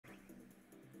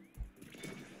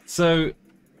So,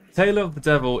 Taylor of the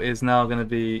Devil is now going to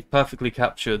be Perfectly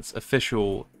Captured's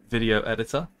official video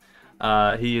editor.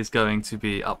 He is going to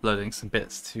be uploading some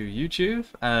bits to YouTube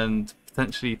and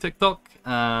potentially TikTok.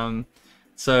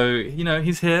 So, you know,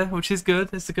 he's here, which is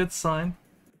good. It's a good sign.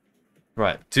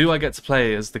 Right, do I get to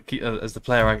play as the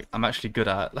player I'm actually good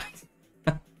at?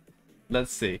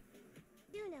 Let's see.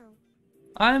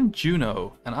 I'm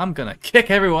Juno, and I'm gonna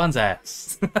kick everyone's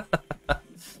ass.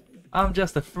 I'm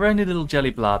just a friendly little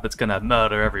jelly blob that's gonna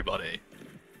murder everybody.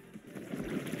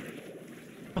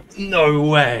 No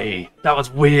way! That was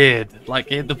weird. Like,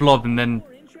 it hit the blob and then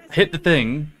hit the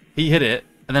thing, he hit it,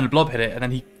 and then the blob hit it, and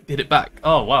then he hit it back.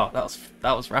 Oh wow, that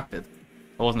was rapid.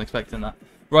 I wasn't expecting that.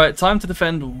 Right, time to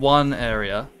defend one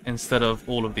area instead of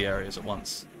all of the areas at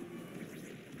once.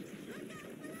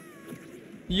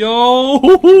 Yo,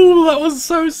 that was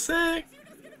so sick!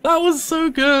 That was so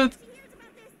good!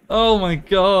 Oh my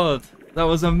god, that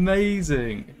was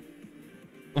amazing!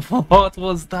 What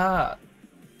was that?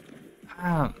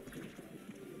 Damn.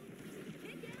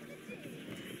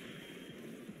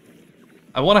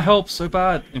 I want to help so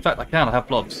bad. In fact, I can. I have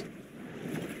blobs.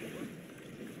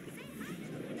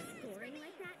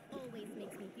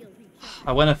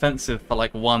 I went offensive for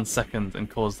like 1 second and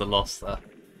caused the loss there.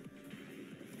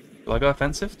 Do I go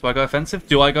offensive? Do I go offensive?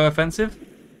 Do I go offensive?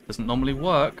 Doesn't normally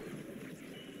work.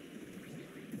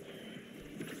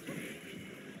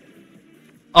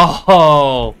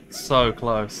 Oh, so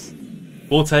close.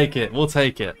 We'll take it. We'll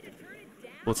take it.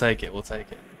 We'll take it. We'll take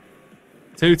it.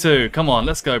 2-2. Come on.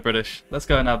 Let's go, British. Let's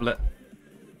go, Nablet.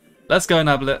 Let's go,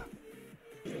 Nablet.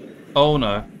 Oh,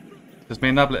 no. Just me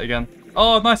and Nablet again.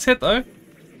 Oh, nice hit, though.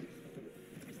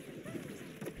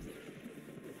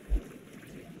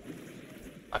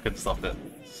 I couldn't stop it.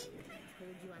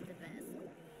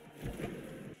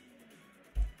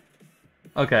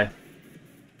 Okay.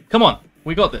 Come on.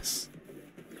 We got this.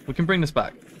 We can bring this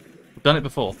back. We've done it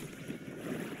before.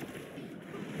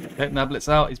 Okay, Nablet's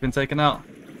out. He's been taken out.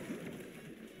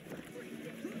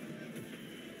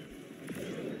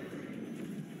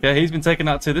 Yeah, he's been taken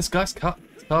out too. This guy's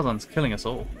Tarzan's killing us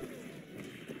all.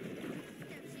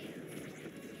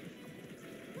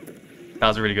 That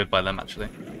was really good by them, actually.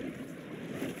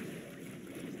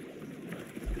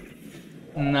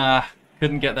 Nah,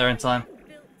 couldn't get there in time.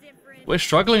 We're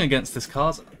struggling against this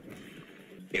Tarzan.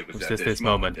 It was just this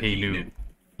moment he knew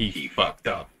he fucked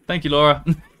up. Thank you, Laura.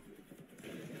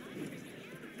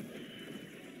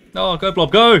 Oh, go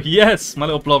Blob, go! Yes! My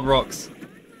little Blob rocks.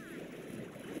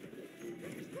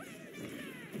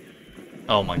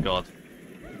 Oh my god.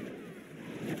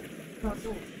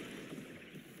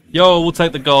 Yo, we'll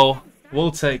take the goal.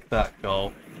 We'll take that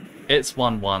goal. It's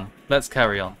 1-1. Let's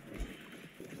carry on.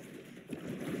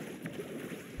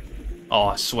 Oh,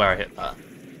 I swear I hit that.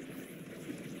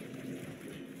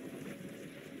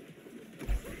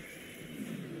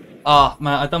 Ah,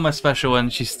 man, I done my special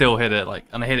and she still hit it, like,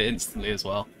 and I hit it instantly as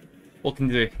well. What can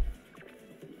you do?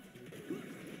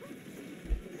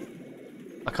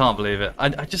 I can't believe it. I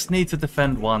just need to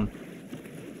defend one.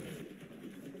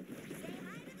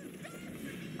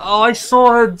 Oh, I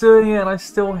saw her doing it and I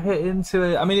still hit into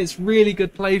it. I mean, it's really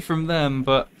good play from them,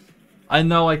 but I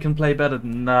know I can play better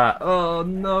than that. Oh,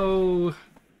 no.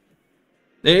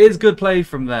 It is good play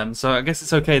from them, so I guess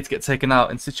it's okay to get taken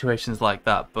out in situations like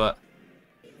that, but...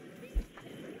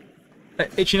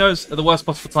 Itchy nose at the worst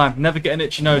possible time. Never get an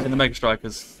itchy nose in the Mega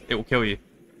Strikers. It will kill you.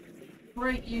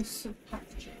 Great use of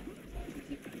packaging.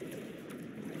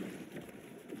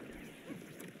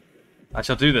 I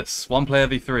shall do this. 1 player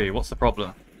v3. What's the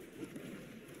problem?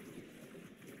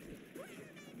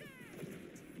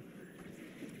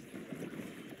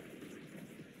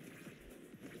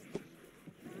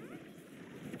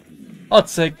 I'll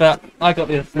take that. I got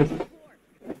the assist.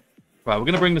 Right, we're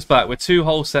going to bring this back. We're 2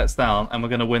 whole sets down, and we're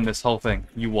going to win this whole thing.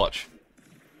 You watch.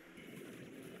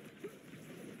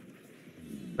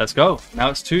 Let's go.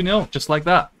 Now it's 2-0, just like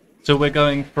that. So we're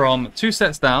going from 2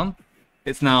 sets down.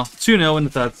 It's now 2-0 in the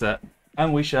 3rd set,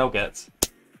 and we shall get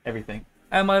everything.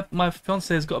 And my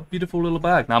fiance has got a beautiful little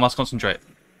bag. Now I must concentrate.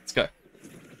 Let's go.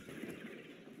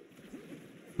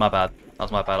 My bad. That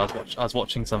was my bad. I was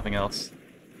watching something else.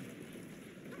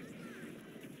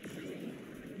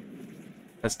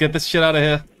 Let's get this shit out of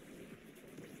here.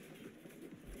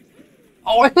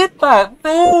 Oh, I hit that!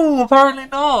 No, apparently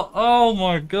not. Oh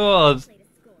my god.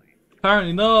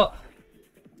 Apparently not.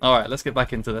 Alright, let's get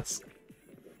back into this.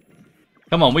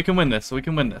 Come on, we can win this. We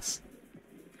can win this.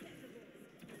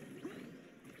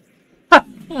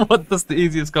 What? That's the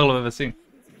easiest goal I've ever seen.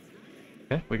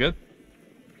 Okay, we're good.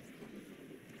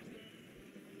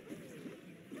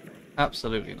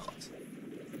 Absolutely not.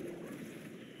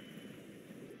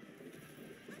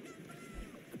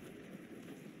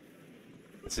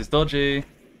 This is dodgy.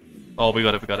 Oh, we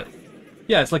got it, we got it.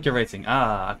 Yeah, it's like your rating.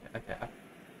 Ah, okay, okay.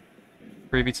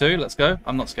 3v2, let's go.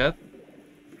 I'm not scared.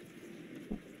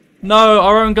 No,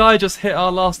 our own guy just hit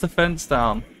our last defense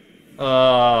down.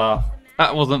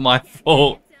 That wasn't my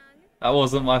fault. That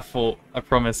wasn't my fault, I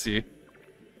promise you.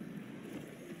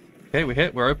 Okay, we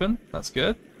hit, we're open. That's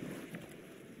good.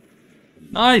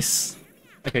 Nice!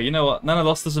 Okay, you know what? Nana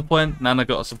lost us a point, Nana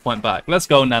got us a point back. Let's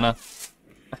go, Nana.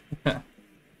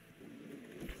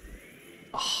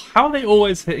 Oh, how are they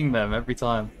always hitting them every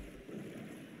time?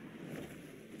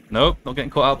 Nope, not getting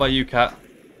caught out by you, Cat.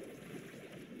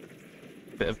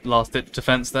 Bit of last-ditch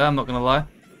defense there, I'm not gonna lie.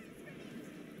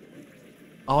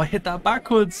 Oh, I hit that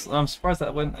backwards. I'm surprised that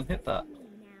I went and hit that.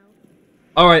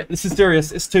 Alright, this is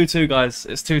serious. It's 2-2, guys.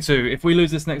 It's 2-2. If we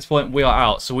lose this next point, we are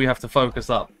out, so we have to focus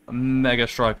up mega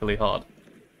strikily hard.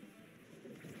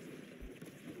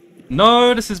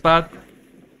 No, this is bad.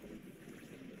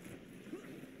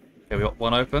 Okay, we got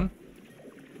one open.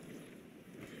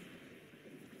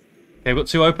 Okay, we got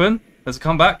two open. There's a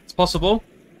comeback. It's possible.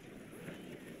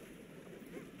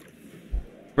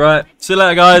 Right, see you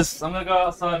later, guys. I'm gonna go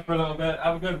outside for a little bit.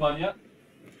 Have a good one, yeah?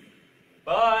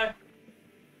 Bye!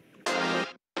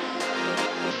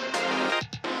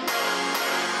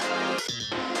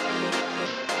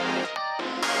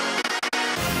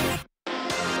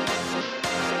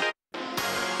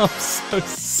 I'm so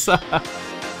sad.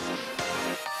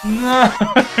 No!